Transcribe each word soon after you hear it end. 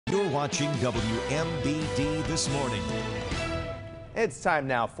You're watching WMBD This Morning. It's time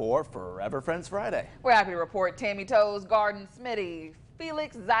now for Forever Friends Friday. We're happy to report Tammy Toes, Garden, Smitty,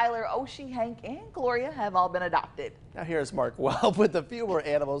 Felix, Zyler, Oshie, Hank, and Gloria have all been adopted. Now here's Mark Welp with a few more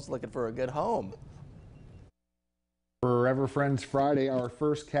animals looking for a good home. Forever Friends Friday, our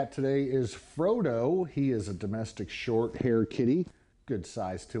first cat today is Frodo. He is a domestic short hair kitty, good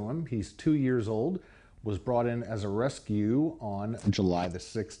size to him. He's 2 years old, was brought in as a rescue on July the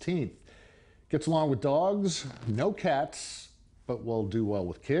 16th. Gets along with dogs, no cats, but will do well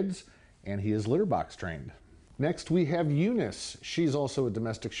with kids, and he is litter box trained. Next we have Eunice. She's also a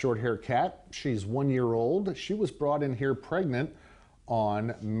domestic short hair cat. She's 1 year old. She was brought in here pregnant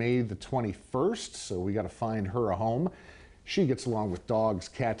on May the 21st, so we got to find her a home. She gets along with dogs,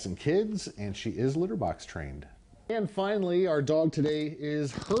 cats, and kids, and she is litter box trained. And finally, our dog today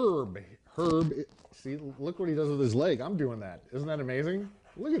is Herb. Herb, see, look what he does with his leg. I'm doing that. Isn't that amazing?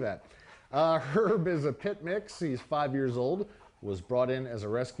 Look at that. Herb is a pit mix. He's 5 years old, was brought in as a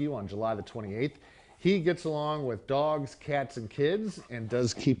rescue on July the 28th. He gets along with dogs, cats, and kids, and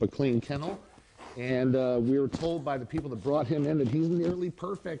does keep a clean kennel. And we were told by the people that brought him in that he's nearly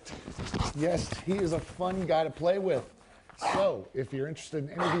perfect. Yes, he is a fun guy to play with. So if you're interested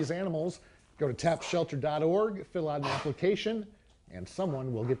in any of these animals, go to tapshelter.org, fill out an application, and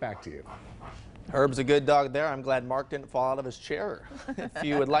someone will get back to you. Herb's a good dog there. I'm glad Mark didn't fall out of his chair. If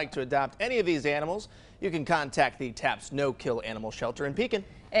you would like to adopt any of these animals, you can contact the TAPS No-Kill Animal Shelter in Pekin.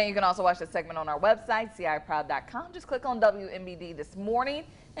 And you can also watch the segment on our website, ciproud.com. Just click on WMBD This Morning.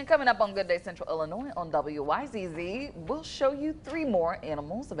 And coming up on Good Day Central Illinois on WYZZ, we'll show you 3 more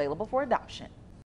animals available for adoption.